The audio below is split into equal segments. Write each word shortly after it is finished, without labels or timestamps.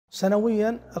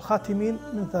سنويا الخاتمين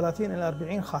من 30 إلى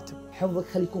 40 خاتم. حفظك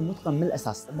خلي يكون متقن من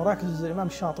الأساس. مراكز الإمام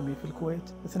الشاطبي في الكويت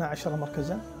 12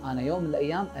 مركزا. أنا يوم من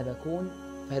الأيام أبى أكون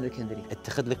في هذا الكندري.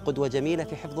 اتخذ لك قدوة جميلة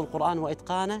في حفظ القرآن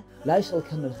وإتقانه. لا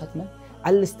يشغلك هم الختمة،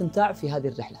 على الاستمتاع في هذه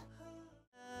الرحلة.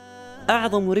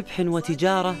 أعظم ربح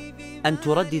وتجارة أن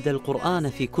تردد القرآن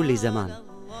في كل زمان،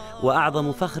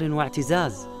 وأعظم فخر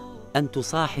واعتزاز أن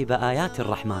تصاحب آيات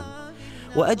الرحمن،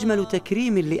 وأجمل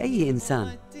تكريم لأي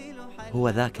إنسان هو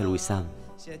ذاك الوسام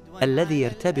الذي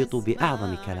يرتبط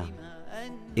بأعظم كلام،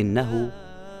 إنه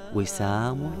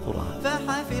وسام القرآن.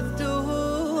 فحفظته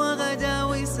وغدا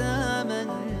وساما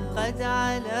قد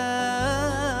علا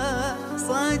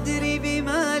صدري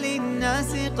بما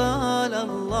للناس قال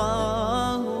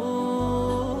الله،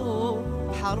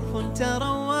 حرف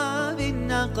تروى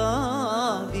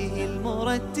بالنقى به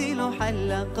المرتل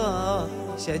حلقا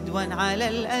شدوا على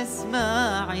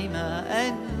الأسماع ما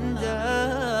أندى.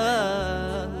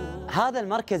 هذا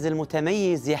المركز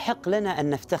المتميز يحق لنا أن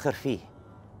نفتخر فيه،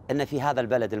 أن في هذا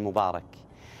البلد المبارك،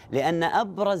 لأن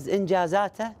أبرز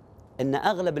إنجازاته أن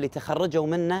أغلب اللي تخرجوا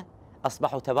منه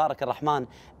أصبحوا تبارك الرحمن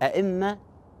أئمة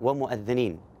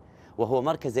ومؤذنين، وهو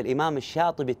مركز الإمام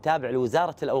الشاطبي التابع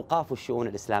لوزارة الأوقاف والشؤون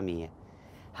الإسلامية.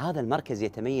 هذا المركز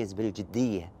يتميز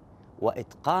بالجدية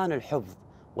وإتقان الحفظ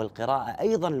والقراءة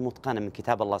أيضا المتقنة من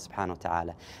كتاب الله سبحانه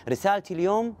وتعالى. رسالتي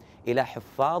اليوم إلى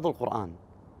حفاظ القرآن: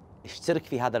 اشترك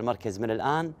في هذا المركز من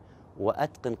الآن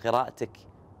وأتقن قراءتك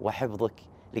وحفظك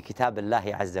لكتاب الله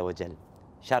عز وجل.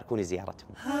 شاركوني زيارتهم.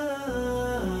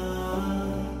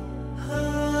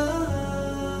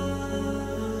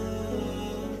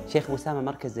 شيخ وسام،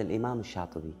 مركز الإمام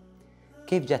الشاطبي،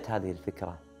 كيف جت هذه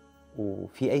الفكرة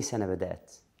وفي أي سنة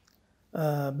بدأت؟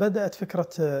 بدأت فكرة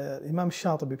الإمام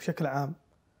الشاطبي بشكل عام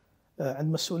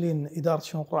عند مسؤولين إدارة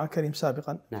شؤون القرآن الكريم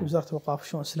سابقا في وزارة الأوقاف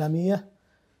والشؤون الإسلامية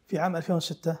في عام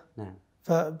 2006. نعم.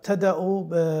 فابتدأوا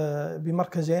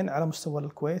بمركزين على مستوى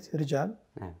الكويت رجال.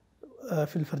 نعم.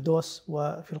 في الفردوس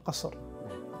وفي القصر.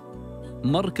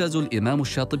 مركز الإمام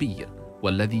الشاطبي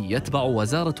والذي يتبع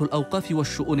وزارة الأوقاف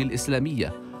والشؤون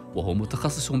الإسلامية، وهو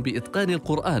متخصص بإتقان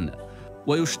القرآن،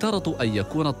 ويشترط أن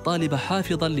يكون الطالب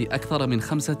حافظاً لأكثر من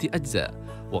 5 أجزاء.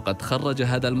 وقد خرج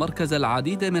هذا المركز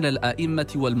العديد من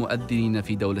الآئمة والمؤذنين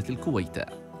في دولة الكويت.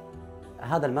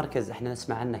 هذا المركز احنا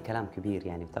نسمع عنه كلام كبير،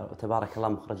 يعني تبارك الله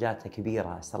مخرجاته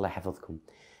كبيرة، أسأل الله يحفظكم.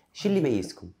 شو اللي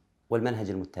يميزكم والمنهج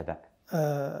المتبع؟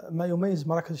 ما يميز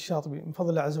مراكز الشاطبي من فضل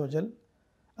الله عز وجل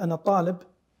أن الطالب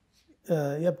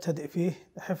يبتدئ فيه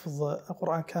حفظ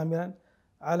القرآن كاملا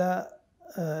على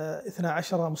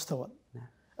 12 مستوى.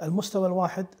 المستوى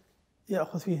الواحد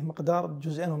يأخذ فيه مقدار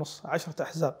 2.5 10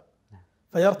 أحزاب،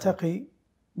 فيرتقي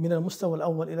من المستوى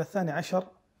الأول إلى 12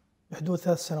 بحدود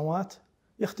 3 سنوات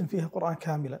يختم فيه القرآن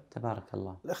كاملا. تبارك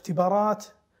الله. الاختبارات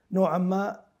نوعا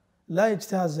ما لا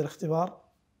يجتاز الاختبار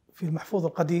في المحفوظ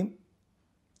القديم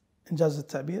إنجاز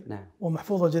التعبير. نعم.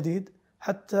 ومحفوظ الجديد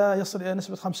حتى يصل إلى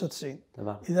نسبة 95.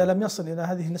 إذا لم يصل إلى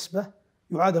هذه النسبة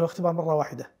يعاد الاختبار مرة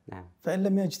واحدة. نعم. فإن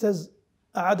لم يجتاز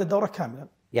أعاد الدورة كاملا.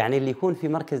 يعني اللي يكون في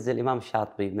مركز الإمام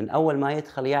الشاطبي من أول ما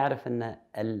يدخل يعرف أن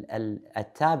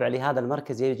التابع لهذا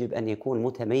المركز يجب أن يكون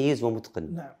متميز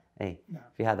ومتقن. نعم. أي. نعم.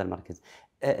 في هذا المركز.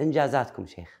 إنجازاتكم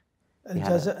شيخ؟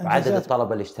 وعدد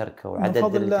الطلبة اللي اشتركوا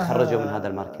وعدد اللي تخرجوا من هذا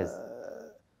المركز.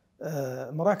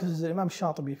 مراكز الإمام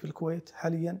الشاطبي في الكويت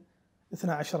حاليا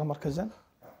 12 مركزا،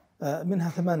 منها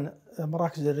 8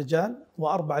 مراكز للرجال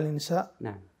و4 للنساء.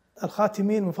 نعم.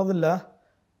 الخاتمين من فضل الله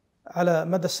على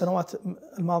مدى السنوات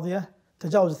الماضية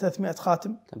تجاوز 300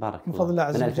 خاتم. تبارك من فضل الله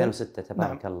عز وجل. من 2006.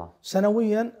 تبارك نعم. الله.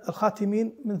 سنويا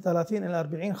الخاتمين من 30 إلى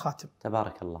 40 خاتم.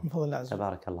 تبارك الله. من فضل الله عز وجل.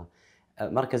 تبارك الله.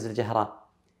 مركز الجهراء،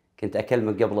 كنت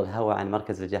أكلمك قبل الهواء عن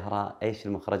مركز الجهراء، إيش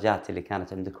المخرجات اللي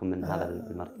كانت عندكم من هذا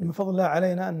المركز؟ من فضل الله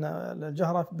علينا أن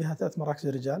الجهراء بها 3 مراكز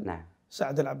رجال. نعم.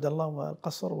 سعد العبد الله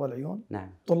والقصر والعيون.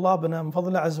 نعم. طلابنا من فضل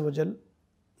الله عز وجل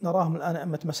نراهم الآن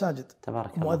أئمة مساجد.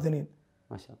 تبارك الله. مؤذنين.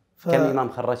 ما شاء الله. كم إمام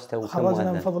خرجته وكم خرجنا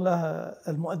مؤذن؟ من فضل الله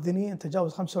المؤذنين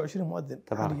تجاوز 25 مؤذن.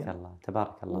 تبارك حاليا. الله.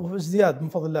 تبارك الله. وازدياد من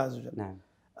فضل الله عز وجل. نعم.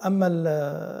 أما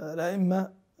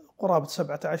الأئمة قرابة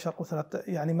 17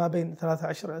 يعني ما بين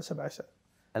 13 إلى 17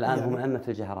 الآن يعني هم أئمة في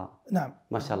الجهراء. نعم.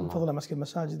 ما شاء الله. من فضل الله مسجد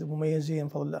المساجد مميزين من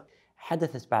فضل الله.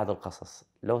 حدثت بعض القصص،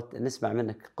 لو نسمع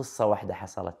منك قصة واحدة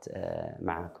حصلت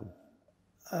معكم.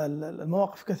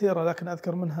 المواقف كثيرة لكن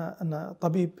أذكر منها أن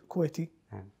طبيب كويتي.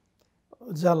 نعم.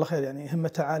 جزاه الله خير، يعني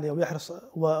همته عالية ويحرص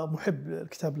ومحب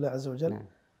لكتاب الله عز وجل. نعم.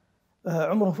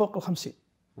 عمره فوق 50.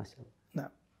 ما شاء الله. نعم.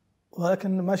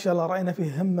 ولكن ما شاء الله رأينا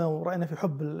فيه همة ورأينا فيه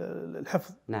حب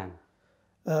الحفظ. نعم.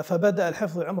 فبدأ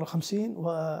الحفظ عمره 50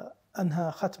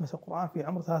 وأنهى ختمة القرآن في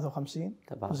عمر 53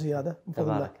 وزيادة من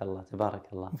فضل الله. تبارك الله.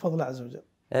 تبارك الله. من فضل الله عز وجل.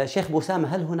 شيخ وسام،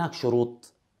 هل هناك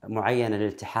شروط معينة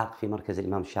للالتحاق في مركز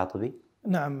الإمام الشاطبي؟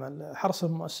 نعم، حرص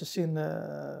المؤسسين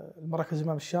المركز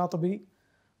الإمام الشاطبي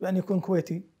بأن يكون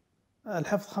كويتي،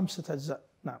 الحفظ 5 أجزاء.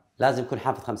 نعم، لازم يكون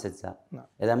حافظ 5 أجزاء. نعم.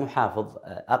 إذا مو حافظ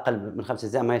أقل من 5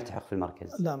 أجزاء ما يلتحق في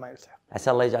المركز. لا، ما يلتحق.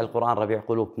 عسى الله يجعل القرآن ربيع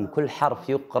قلوبكم، كل حرف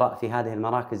يقرأ في هذه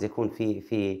المراكز يكون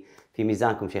في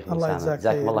ميزانكم شيخ وسام.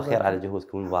 جزاكم الله خير على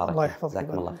جهودكم المباركة. الله يحفظك.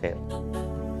 جزاكم الله خير.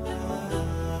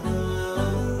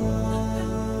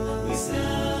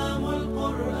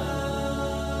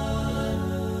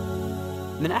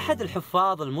 من أحد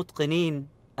الحفاظ المتقنين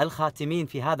الخاتمين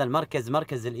في هذا المركز،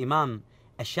 مركز الإمام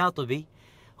الشاطبي،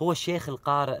 هو الشيخ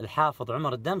القارئ الحافظ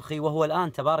عمر الدمخي، وهو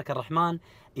الآن تبارك الرحمن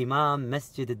إمام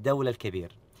مسجد الدولة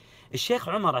الكبير. الشيخ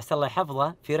عمر عسى الله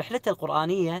يحفظه في رحلته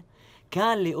القرآنية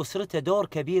كان لأسرته دور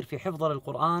كبير في حفظ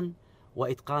القرآن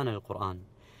وإتقان القرآن.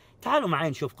 تعالوا معي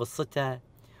نشوف قصته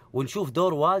ونشوف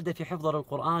دور والده في حفظ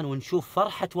القرآن ونشوف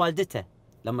فرحة والدته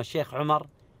لما الشيخ عمر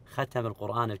ختم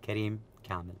القرآن الكريم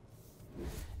كامل.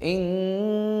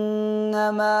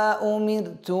 إنما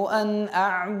أمرت أن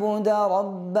أعبد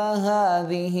رب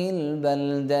هذه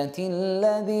البلدة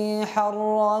الذي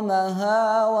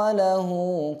حرمها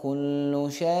وله كل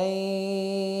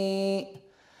شيء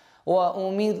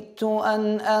وأمرت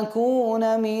أن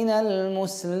أكون من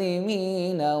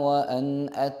المسلمين وأن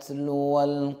أتلو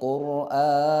القرآن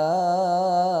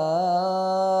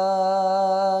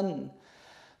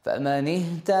فمن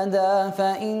اهتدى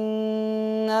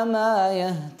فإنما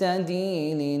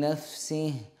يهتدي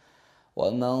لنفسه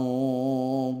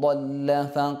ومن ضل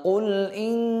فقل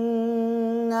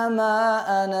إنما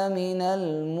أنا من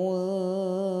المنذرين.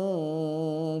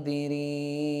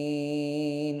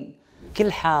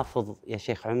 كل حافظ يا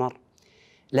شيخ عمر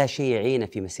لا شيء يعينه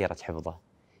في مسيرة حفظه،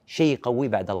 شيء قوي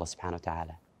بعد الله سبحانه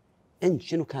وتعالى. أنت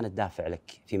شنو كان الدافع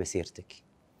لك في مسيرتك؟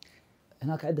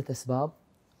 هناك عدة أسباب،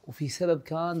 وفي سبب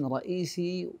كان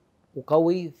رئيسي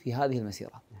وقوي في هذه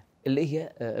المسيرة اللي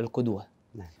هي القدوة.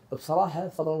 بصراحة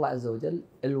بفضل الله عز وجل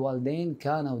الوالدين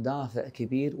كانوا دافع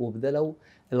كبير وبذلوا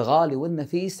الغالي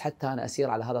والنفيس حتى أنا أسير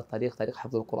على هذا الطريق، طريق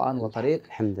حفظ القرآن وطريق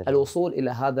الوصول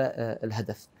إلى هذا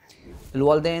الهدف.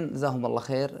 الوالدين جزاهم الله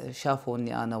خير شافوا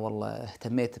أني أنا والله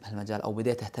اهتميت بهالمجال أو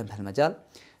بديت أهتم بهالمجال،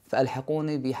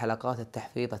 فألحقوني بحلقات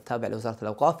التحفيظ التابعة لوزارة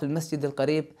الأوقاف في المسجد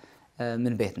القريب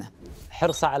من بيتنا.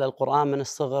 حرصه على القرآن من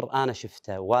الصغر أنا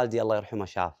شفته، والدي الله يرحمه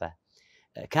شافه.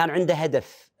 كان عنده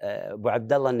هدف أبو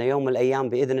عبد الله أنه يوم من الأيام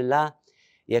بإذن الله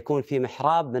يكون في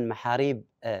محراب من محاريب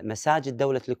مساجد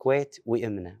دولة الكويت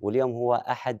ويأمنه، واليوم هو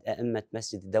أحد أئمة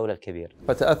مسجد الدولة الكبير.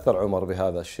 فتأثر عمر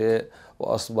بهذا الشيء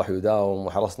وأصبح يداوم،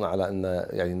 وحرصنا على أن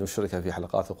يعني نشرك في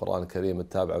حلقات القرآن الكريم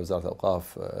التابعة لوزارة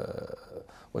الأوقاف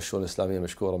والشؤون الإسلامية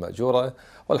مشكورة مأجورة،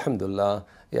 والحمد لله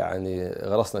يعني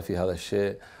غرسنا في هذا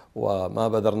الشيء وما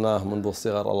بذرناه منذ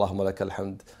الصغر اللهم لك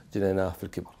الحمد جنيناه في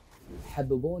الكبر.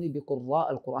 حببوني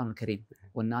بقراء القرآن الكريم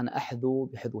وأن أنا أحذو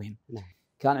بحذوهم.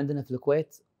 كان عندنا في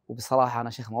الكويت، وبصراحة أنا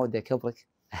شيخ ما ودي أكبرك،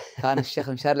 كان الشيخ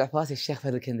مشعل العفاسي الشيخ في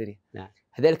الكندري.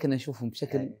 هذول كنا نشوفهم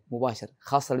بشكل مباشر،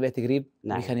 خاصة البيت قريب.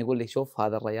 كان يقول لي شوف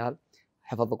هذا الرجال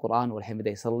حفظ القرآن والحين بدأ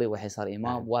يصلي والحين صار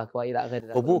إمام وإلى غير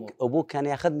ذلك. أبوك كان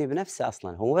ياخذني بنفسه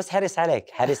أصلا، هو بس حريص عليك،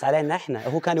 حريص علينا إحنا.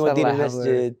 هو كان يوديني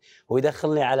المسجد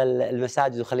ويدخلني على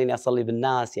المساجد ويخليني أصلي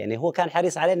بالناس، يعني هو كان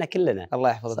حريص علينا كلنا. الله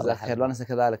يحفظك جزاك خير. وأنا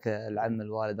كذلك العم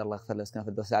الوالد الله يغفر له ويسكنه في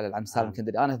الدوسة على العم سالم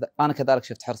الكندري، أنا كذلك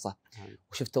شفت حرصه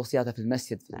وشفت توصياته في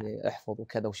المسجد احفظ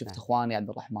وكذا، وشفت إخواني عبد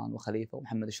الرحمن وخليفة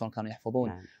ومحمد شلون كانوا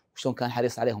يحفظون وشلون كان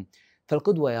حريص عليهم.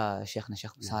 فالقدوة يا شيخنا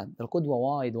شيخ وسام، القدوة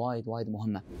وايد وايد وايد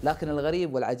مهمة. لكن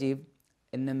الغريب والعجيب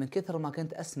إن من كثر ما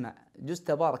كنت أسمع جزء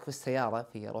تبارك في السيارة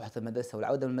في روحة المدرسة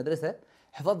والعودة من المدرسة،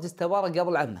 حفظت جزء تبارك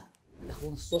قبل عمه.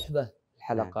 يأخذون الصحبة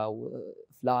الحلقة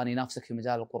وفلان ينافسك في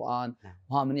مجال القرآن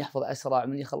وها من يحفظ أسرع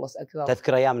من يخلص أكثر.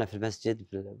 تذكر أيامنا في المسجد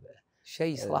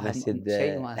شيء صراحة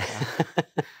شيء ما أنساه.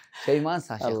 شيء ما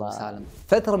أنساه الشيخ أبو سالم.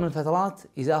 فترة من الفترات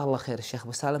جزاه الله خير الشيخ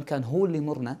أبو سالم كان هو اللي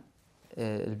يمرنا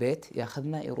البيت،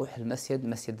 ياخذنا يروح المسجد،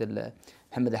 مسجد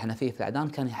محمد الحنفية في العدان،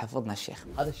 كان يحفظنا الشيخ.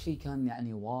 هذا الشيء كان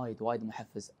يعني وايد وايد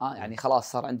محفز. يعني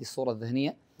خلاص صار عندي الصورة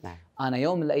الذهنية. أنا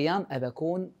يوم من الأيام أبي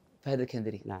أكون فهد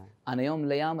الكندري. أنا يوم من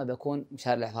الأيام أبي أكون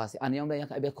مشعل العفاسي. أنا يوم من الأيام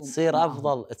أبي أكون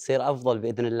تصير أفضل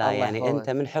بإذن الله. يعني أنت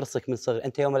من حرصك من صغر،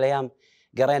 أنت يوم من الأيام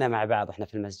قرينا مع بعض احنا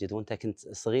في المسجد وانت كنت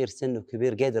صغير سن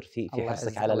وكبير قدر في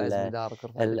حرصك على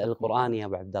القرآن يا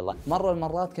ابو عبد الله. مرة من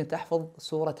المرات كنت احفظ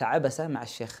سورة عبسة مع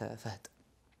الشيخ فهد،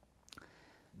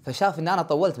 فشاف ان انا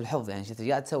طولت بالحفظ، يعني ايش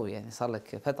قاعد تسوي، يعني صار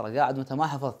لك فترة قاعد وانت ما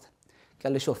حفظت.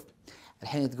 قال لي شوف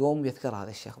الحين تقوم، يذكر هذا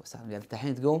الشيخ بس قال انت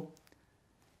الحين تقوم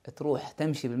تروح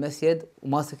تمشي بالمسجد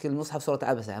وماسك المصحف سورة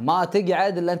عبسة، ما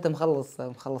تقعد الا انت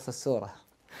مخلص السورة.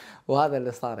 وهذا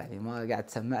اللي صار، يعني ما قاعد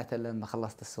سمعته الا لما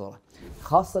خلصت السوره.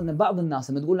 خاصه ان بعض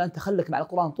الناس لما تقول له انت خليك مع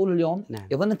القران طول اليوم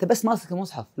يظن انت بس ماسك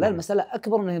المصحف، لا المساله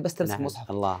اكبر من بس تمسك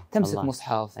مصحف. تمسك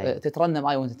مصحف، تترنم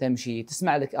ايه وانت تمشي،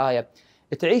 تسمع لك ايه،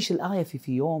 تعيش الايه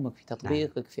في يومك، في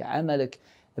تطبيقك، في عملك.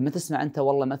 لما تسمع انت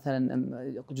والله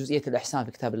مثلا جزئيه الاحسان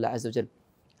في كتاب الله عز وجل،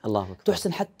 الله أكبر،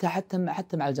 تحسن حتى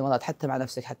مع الجمالات، حتى مع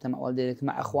نفسك، حتى مع والديك،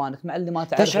 مع اخوانك، مع اللي ما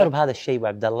تعرف. تشعر بهذا الشيء ابو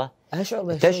عبد الله؟ اشعر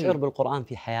بهالشيء. تشعر بالقران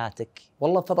في حياتك؟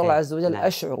 والله بفضل الله عز وجل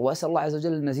اشعر، واسال الله عز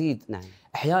وجل المزيد.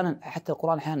 احيانا حتى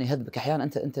القران احيانا يهذبك، احيانا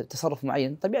انت تصرف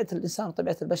معين، طبيعه الانسان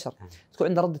وطبيعه البشر تكون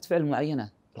عنده رده فعل معينه،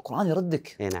 القران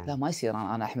يردك. لا ما يصير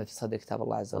انا احمل في صدر كتاب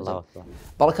الله عز وجل. الله أكبر.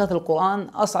 بركات القران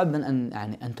اصعب من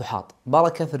ان تحاط.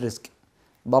 بركه في الرزق،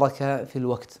 بركه في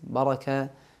الوقت، بركه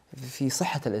في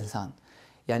صحه الانسان.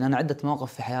 يعني أنا عدة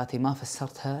مواقف في حياتي ما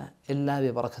فسرتها إلا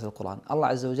ببركة القرآن. الله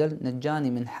عز وجل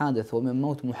نجاني من حادث ومن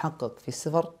موت محقق في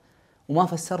السفر وما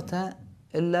فسرتها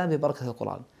إلا ببركة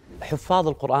القرآن. حفاظ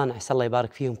القرآن عسى الله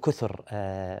يبارك فيهم كثر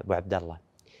أبو عبد الله،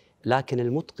 لكن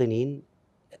المتقنين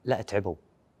لا تعبوا،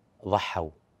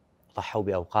 ضحوا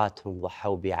بأوقاتهم،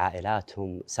 ضحوا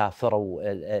بعائلاتهم، سافروا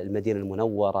المدينة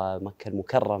المنورة، مكة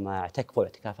المكرمة، اعتكفوا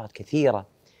اعتكافات كثيرة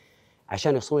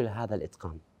عشان يوصلوا إلى هذا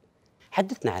الإتقان.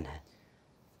 حدثنا عنها.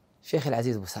 شيخ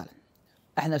العزيز ابو سالم،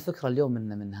 احنا الفكره اليوم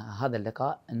من هذا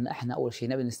اللقاء ان احنا اول شيء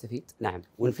نبي نستفيد.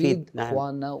 ونفيد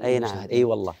اخواننا والمشاهدين. اي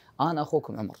والله. انا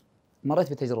اخوكم عمر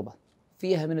مريت بتجربه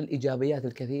فيها من الايجابيات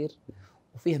الكثير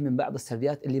وفيها من بعض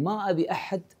السلبيات اللي ما ابي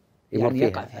احد يعني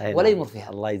يقع فيها ولا يمر فيها.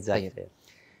 الله يجزاك خير.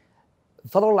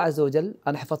 بفضل الله عز وجل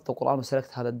انا حفظت القران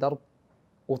وسلكت هذا الدرب،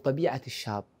 وطبيعه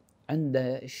الشاب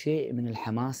عنده شيء من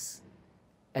الحماس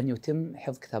أن يتم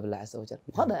حفظ كتاب الله عز وجل،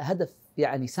 وهذا هدف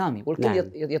يعني سامي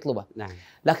والكل يطلبه.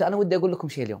 لكن أنا ودي أقول لكم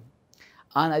شيء اليوم،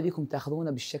 أنا أبيكم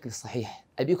تأخذونه بالشكل الصحيح،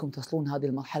 أبيكم تصلون هذه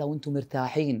المرحلة وأنتم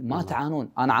مرتاحين ما تعانون.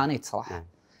 أنا عانيت صراحة،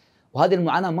 وهذه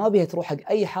المعاناة ما بيها تروح حق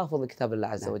أي حافظ لكتاب الله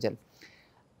عز وجل.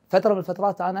 فترة من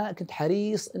الفترات أنا كنت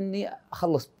حريص أني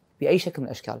أخلص بأي شكل من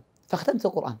الأشكال، فختمت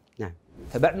القرآن.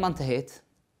 فبعد ما انتهيت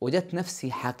وجدت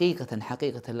نفسي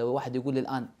حقيقة لو واحد يقول لي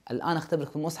الآن أختبرك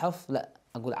في المصحف، لا،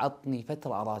 أقول عطني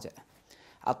فترة أراجع،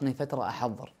 عطني فترة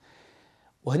أحضر.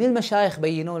 وهني المشايخ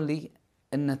بينوا لي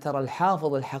أن ترى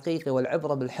الحافظ الحقيقي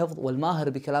والعبرة بالحفظ والماهر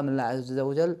بكلام الله عز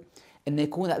وجل أنه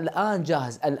يكون الآن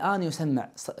جاهز، الآن يسمع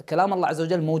كلام الله عز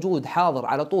وجل موجود حاضر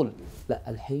على طول. لا،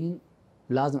 الحين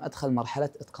لازم أدخل مرحلة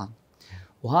إتقان،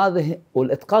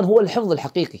 والإتقان هو الحفظ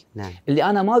الحقيقي. اللي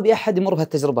أنا ما أبي أحد يمر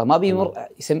بهالتجربة، ما أبي يمر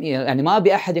يعني ما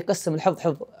أبي أحد يقسم الحفظ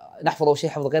حفظ نحفظ أول شيء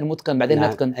حفظ غير متقن بعدين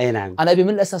نتقن. أنا أبي من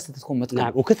الأساس تكون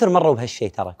متقن. وكثر مروا بهالشيء،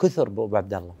 ترى كثر أبو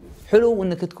عبد الله. حلو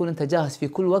إنك تكون أنت جاهز في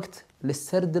كل وقت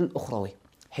للسرد الأخروي،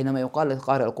 حينما يقال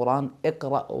لقارئ القرآن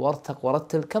اقرأ وارتق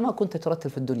ورتل كما كنت ترتل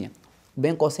في الدنيا،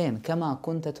 بين قوسين كما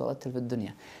كنت ترتل في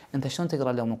الدنيا. أنت شلون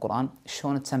تقرأ اليوم القرآن،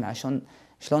 شلون تسمعه،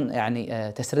 شلون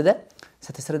يعني تسرده،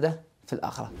 ستسرده في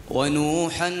الآخرة.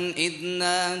 ونوحا إذ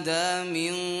نادى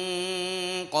من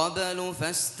قبل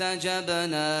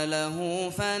فاستجبنا له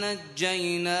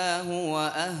فنجيناه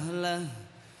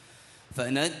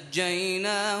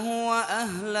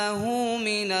وأهله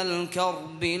من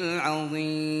الكرب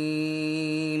العظيم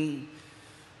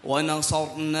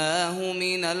ونصرناه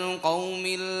من القوم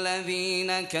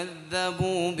الذين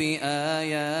كذبوا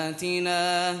بآياتنا.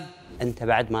 أنت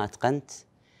بعد ما أتقنت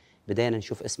بدينا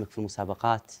نشوف اسمك في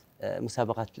المسابقات،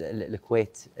 مسابقة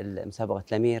الكويت، مسابقة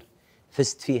الأمير،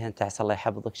 فزت فيها أنت عسى الله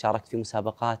يحفظك، شاركت في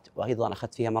مسابقات وأيضا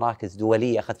أخذت فيها مراكز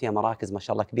دولية، أخذت فيها مراكز ما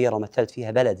شاء الله كبيرة ومثلت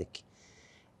فيها بلدك.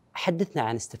 حدثنا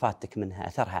عن استفادتك منها،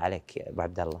 أثرها عليك أبو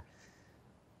عبد الله.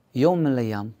 يوم من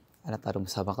الأيام على طار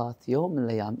المسابقات، يوم من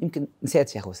الأيام يمكن نسيت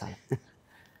شيخ وسام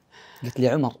قلت لي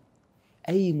عمر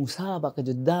أي مسابقة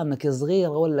قدامك صغيرة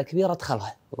ولا كبيرة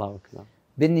ادخلها. الله أكبر.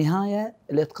 بالنهايه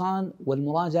الاتقان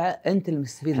والمراجعه انت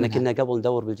المستفيد منها. احنا كنا قبل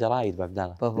ندور بالجرايد ابو عبد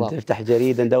الله، نفتح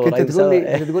جريده ندور. كنت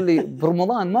تقول لي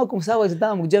برمضان ماكو مساواه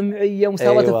قدامك جمعيه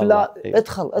مساواه فلان،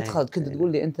 ادخل. كنت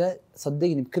تقول لي انت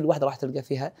صدقني بكل واحده راح تلقى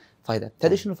فيها فائده.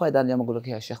 تدري شنو الفائده انا اليوم اقول لك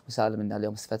يا شيخ مسالم ان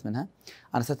اليوم استفدت منها؟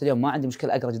 انا صرت اليوم ما عندي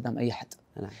مشكله اقرا قدام اي احد.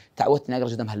 تعودت اني اقرا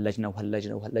قدام هاللجنه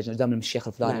وهاللجنه قدام الشيخ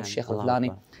الفلاني والشيخ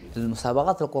الفلاني.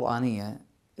 المسابقات القرانيه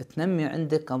تنمي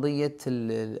عندك قضيه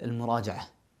المراجعه،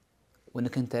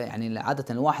 وانك انت يعني عاده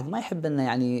الواحد ما يحب انه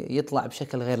يعني يطلع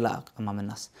بشكل غير لائق امام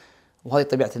الناس، وهذه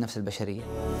طبيعه النفس البشريه.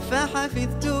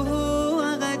 فحفظته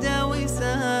وغدا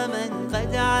وساما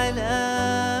قد علا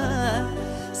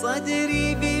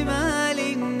صدري بما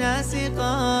للناس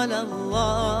قال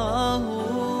الله،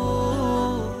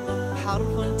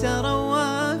 حرف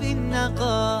تروى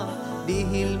بالنقى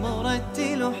به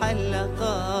المرتل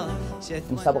حلقات.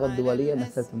 المسابقه الدوليه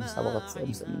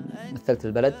مثلت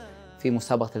البلد في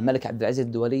مسابقة الملك عبد العزيز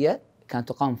الدولية كانت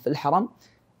تقام في الحرم،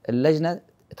 اللجنة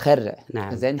تخرع.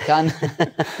 نعم. زين كان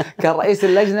كان رئيس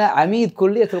اللجنة عميد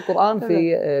كلية القرآن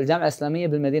في الجامعة الإسلامية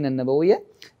بالمدينة النبوية،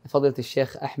 فضيلة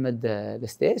الشيخ أحمد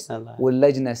الستيس،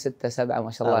 واللجنة 6 7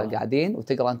 ما شاء الله قاعدين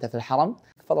وتقرأ أنت في الحرم.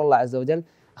 بفضل الله عز وجل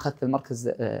أخذت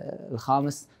المركز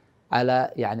الخامس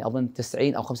على يعني أظن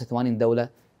 90 أو 85 دولة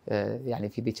يعني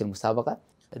في ذيك المسابقة.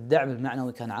 الدعم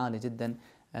المعنوي كان عالي جدا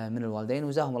من الوالدين،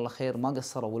 وجزاهم الله خير ما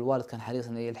قصروا، والوالد كان حريص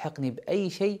أن يلحقني بأي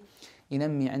شيء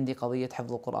ينمي عندي قضية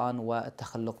حفظ القرآن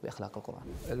والتخلق بأخلاق القرآن.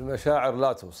 المشاعر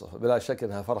لا توصف، بلا شك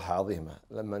أنها فرحة عظيمة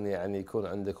لما يعني يكون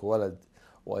عندك ولد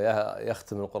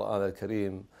ويختم القرآن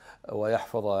الكريم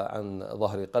ويحفظه عن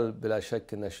ظهر قلب، بلا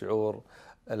شك أنه شعور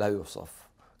لا يوصف،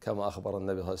 كما أخبر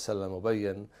النبي صلى الله عليه وسلم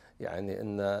وبين يعني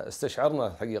أن استشعرنا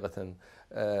حقيقة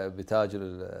بتاج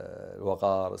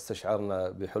الوقار، استشعرنا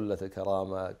بحلة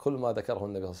الكرامة، كل ما ذكره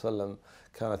النبي صلى الله عليه وسلم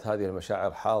كانت هذه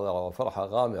المشاعر حاضرة وفرحة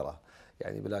غامرة،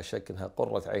 يعني بلا شك انها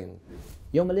قرة عين.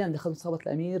 يوم من الايام دخلت مسابقة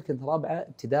الامير، كنت رابعة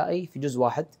ابتدائي في جزء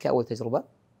واحد كأول تجربة.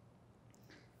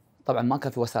 طبعا ما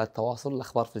كان في وسائل التواصل،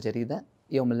 الاخبار في الجريدة.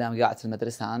 يوم من الايام قاعد في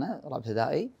المدرسة انا رابعة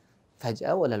ابتدائي،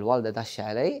 فجأة ولا الوالدة داشة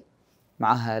علي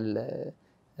معها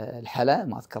الحلا،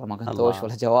 ما اذكر ما قنتوش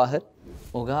ولا جواهر،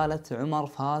 وقالت عمر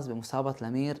فاز بمسابقة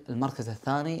الامير المركز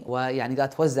الثاني، ويعني قاعد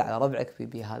توزع على ربعك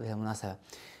بهذه المناسبة.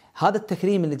 هذا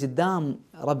التكريم اللي قدام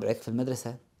ربعك في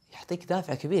المدرسة يعطيك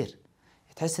دافع كبير،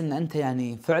 تحس ان انت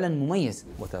يعني فعلا مميز،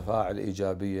 متفاعل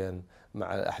ايجابيا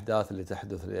مع الاحداث اللي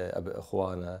تحدث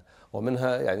لاخوانه،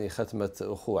 ومنها يعني ختمه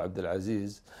اخوه عبد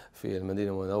العزيز في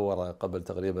المدينه المنوره قبل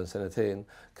تقريبا 2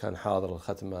 كان حاضر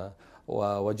الختمه،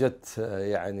 ووجدت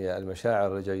يعني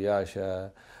المشاعر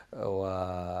الجياشه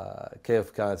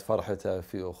وكيف كانت فرحته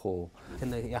في اخوه.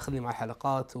 كان ياخذني مع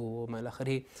الحلقات وما الى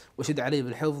اخره، وشد علي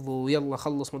بالحفظ، ويلا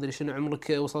خلص ما ادري شنو عمرك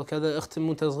وصل كذا، اختم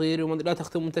وانت صغير وما لا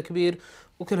تختم وانت كبير،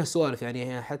 وكل هالسوالف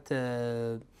يعني. حتى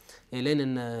يعني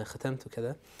لين ان ختمت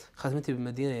وكذا، ختمتي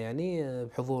بالمدينه يعني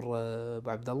بحضور ابو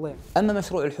عبد الله يعني. اما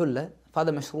مشروع الحله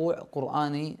فهذا مشروع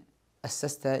قراني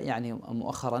اسسته يعني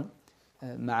مؤخرا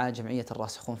مع جمعيه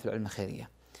الراسخون في العلم الخيريه.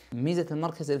 ميزه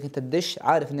المركز اللي كنت تدش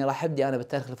عارف اني راح ابدي انا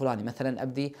بالتاريخ الفلاني، مثلا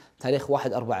ابدي تاريخ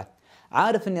 1/4،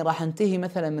 عارف اني راح انتهي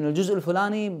مثلا من الجزء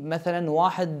الفلاني مثلا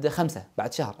 1/5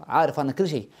 بعد شهر، عارف انا كل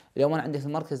شيء. اليوم انا عندي في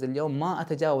المركز اليوم ما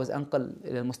اتجاوز انقل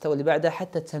الى المستوى اللي بعده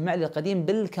حتى تسمع لي القديم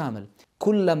بالكامل.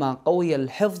 كلما قوي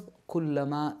الحفظ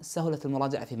كلما سهلت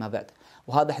المراجعه فيما بعد،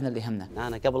 وهذا احنا اللي يهمنا.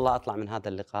 انا قبل لا اطلع من هذا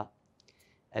اللقاء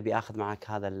ابي اخذ معك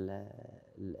هذا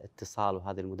الاتصال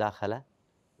وهذه المداخله،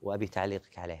 وابي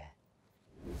تعليقك عليها.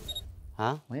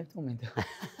 ها؟ ما يبتون انت.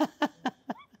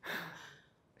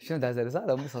 شنو داز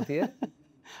رساله مو صوتيه؟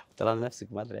 ترى نفسك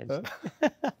ما ادري عنك.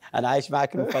 انا عايش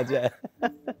معك المفاجاه.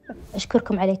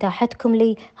 أشكركم على إتاحتكم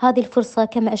لي هذه الفرصة،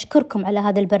 كما أشكركم على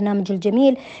هذا البرنامج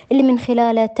الجميل اللي من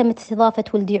خلاله تمت استضافة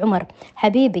ولدي عمر.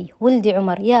 حبيبي ولدي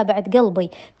عمر يا بعد قلبي،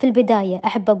 في البداية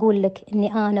أحب أقول لك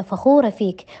أني أنا فخورة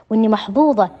فيك، وأني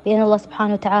محظوظة بأن الله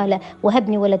سبحانه وتعالى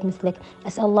وهبني ولد مثلك.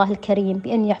 أسأل الله الكريم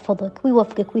بأن يحفظك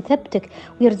ويوفقك ويثبتك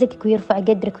ويرزقك ويرفع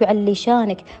قدرك ويعلي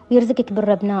شانك ويرزقك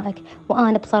بر أبنائك.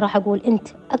 وأنا بصراحة أقول أنت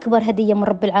أكبر هدية من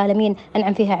رب العالمين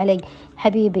أنعم فيها علي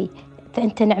حبيبي،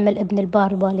 فأنت نعم الابن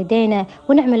البار لوالدينا،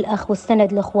 ونعم الأخ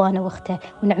والسند لأخوانه وأخته،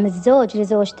 ونعم الزوج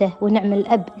لزوجته، ونعم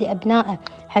الأب لأبنائه.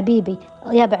 حبيبي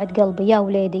يا بعد قلبي يا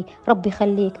وليدي، ربي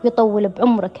يخليك ويطول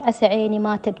بعمرك، عسى عيني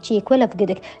ما تبكيك ولا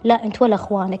أفقدك، لا أنت ولا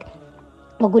أخوانك.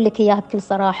 وأقول لك إياها بكل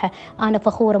صراحة، أنا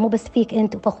فخورة مو بس فيك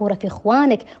أنت، وفخورة في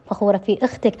إخوانك، وفخورة في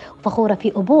أختك، وفخورة في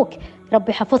أبوك.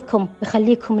 ربي يحفظكم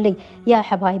ويخليكم لي يا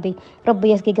حبايبي،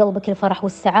 ربي يسقي قلبك الفرح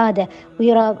والسعادة.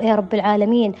 ويا رب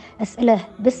العالمين أسأله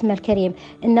باسمه الكريم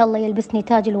إن الله يلبسني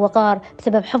تاج الوقار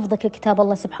بسبب حفظك لكتاب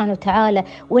الله سبحانه وتعالى،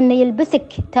 وإنه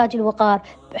يلبسك تاج الوقار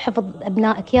بحفظ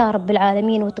أبنائك يا رب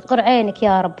العالمين، وتقر عينك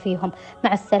يا رب فيهم.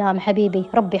 مع السلامة حبيبي،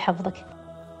 ربي يحفظك.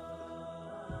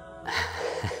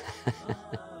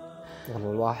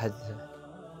 والله الواحد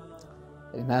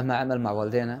مهما عمل مع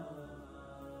والدينا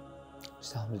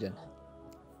يستاهل الجنة.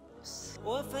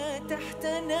 وفتحت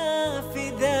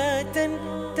نافذات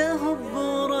تهب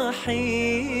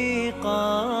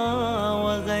رحيقا،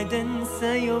 وغدا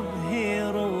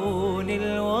سيبهرني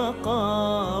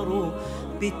الوقار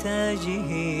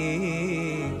بتاجه.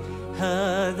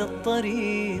 هذا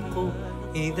الطريق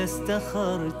إذا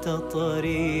استخرت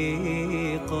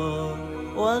طريقا،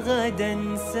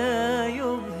 وغدا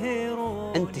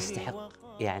سيبهر. أنت تستحق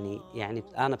يعني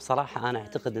أنا بصراحة أنا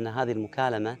أعتقد أن هذه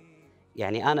المكالمة،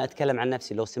 يعني أنا أتكلم عن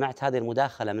نفسي، لو سمعت هذه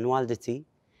المداخلة من والدتي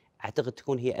أعتقد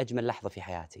تكون هي أجمل لحظة في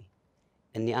حياتي،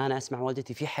 أني أنا أسمع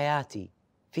والدتي في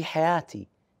حياتي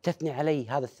تثني علي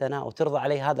هذا الثناء وترضى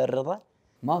علي هذا الرضا.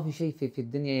 ما في شيء في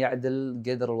الدنيا يعدل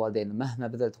قدر الوالدين، مهما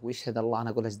بذلت، ويشهد الله، انا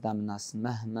اقولها قدام الناس،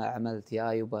 مهما عملت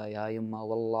يا يبا يا يما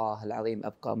والله العظيم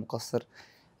ابقى مقصر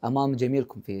امام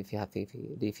جميلكم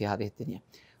في هذه الدنيا.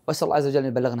 واسال الله عز وجل ان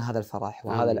يبلغنا هذا الفرح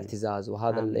وهذا آمين. الاعتزاز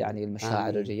وهذا يعني المشاعر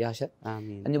آمين. الجياشه،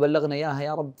 آمين. ان يبلغنا اياها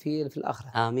يا رب في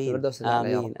الاخره. آمين. في الفردوس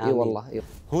الأعلى يا رب. اي والله.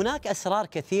 هناك اسرار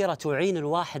كثيره تعين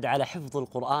الواحد على حفظ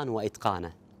القران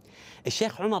واتقانه.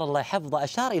 الشيخ عمر الله يحفظه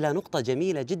اشار الى نقطه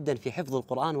جميله جدا في حفظ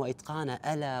القران واتقانه،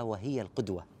 الا وهي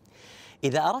القدوه.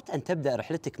 اذا اردت ان تبدا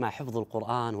رحلتك مع حفظ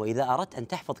القران، واذا اردت ان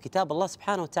تحفظ كتاب الله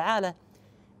سبحانه وتعالى،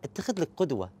 اتخذ لك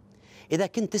قدوه. اذا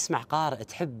كنت تسمع قارئ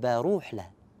تحبه روح له،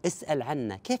 اسال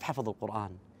عنه، كيف حفظ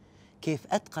القران؟ كيف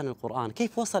اتقن القران؟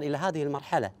 كيف وصل الى هذه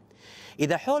المرحله؟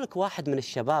 اذا حولك واحد من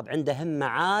الشباب عنده همه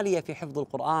عاليه في حفظ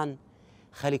القران،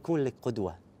 خلي يكون لك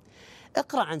قدوه.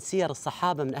 اقرا عن سير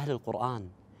الصحابه من اهل القران،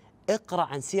 اقرأ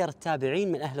عن سير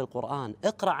التابعين من أهل القرآن،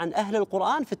 اقرأ عن أهل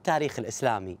القرآن في التاريخ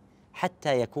الإسلامي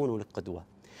حتى يكونوا لك قدوة.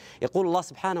 يقول الله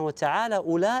سبحانه وتعالى: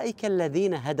 أولئك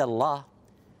الذين هدى الله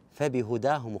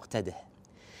فبهداه مقتده.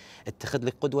 اتخذ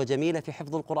لك قدوة جميلة في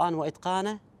حفظ القرآن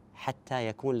وإتقانه حتى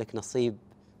يكون لك نصيب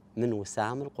من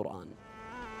وسام القرآن.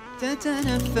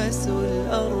 تتنفس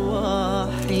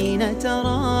الأرواح حين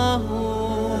تراه،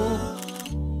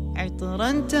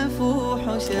 عطرا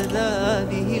تفوح شذا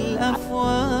به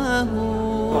الأفواه.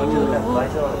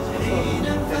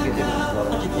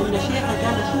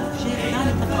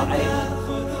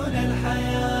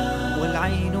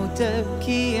 والعين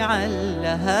تبكي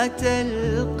علها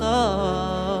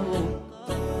تلقاه،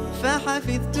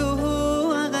 فحفظته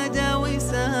وغدا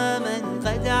وساما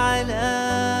قد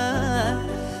علا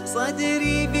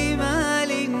صدري بما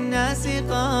للناس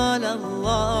قال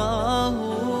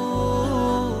الله.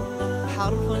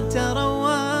 حرف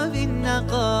تروى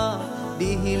بالنقى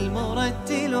به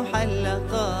المرتل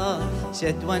حلقا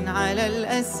شدوا على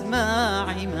الأسماع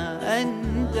ما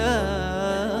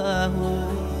أنداه.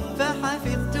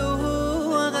 فحفظته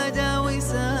وغدا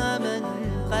وساما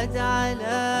قد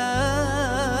علا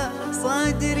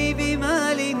صدري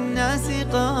بما للناس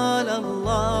قال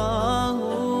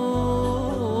الله.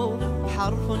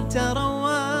 حرف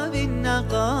تروى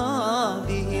بالنقى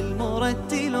به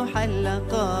المرتل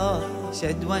حلقا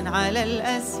شدوا على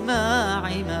الأسماع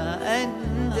ما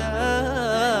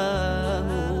أنداه.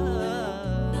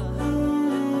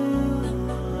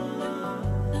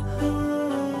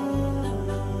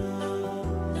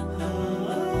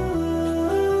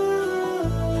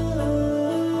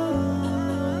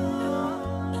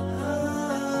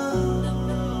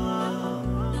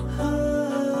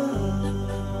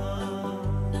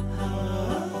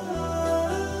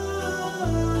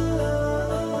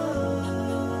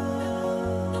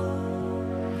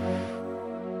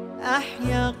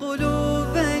 أحيا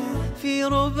قلوبا في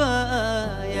رباياته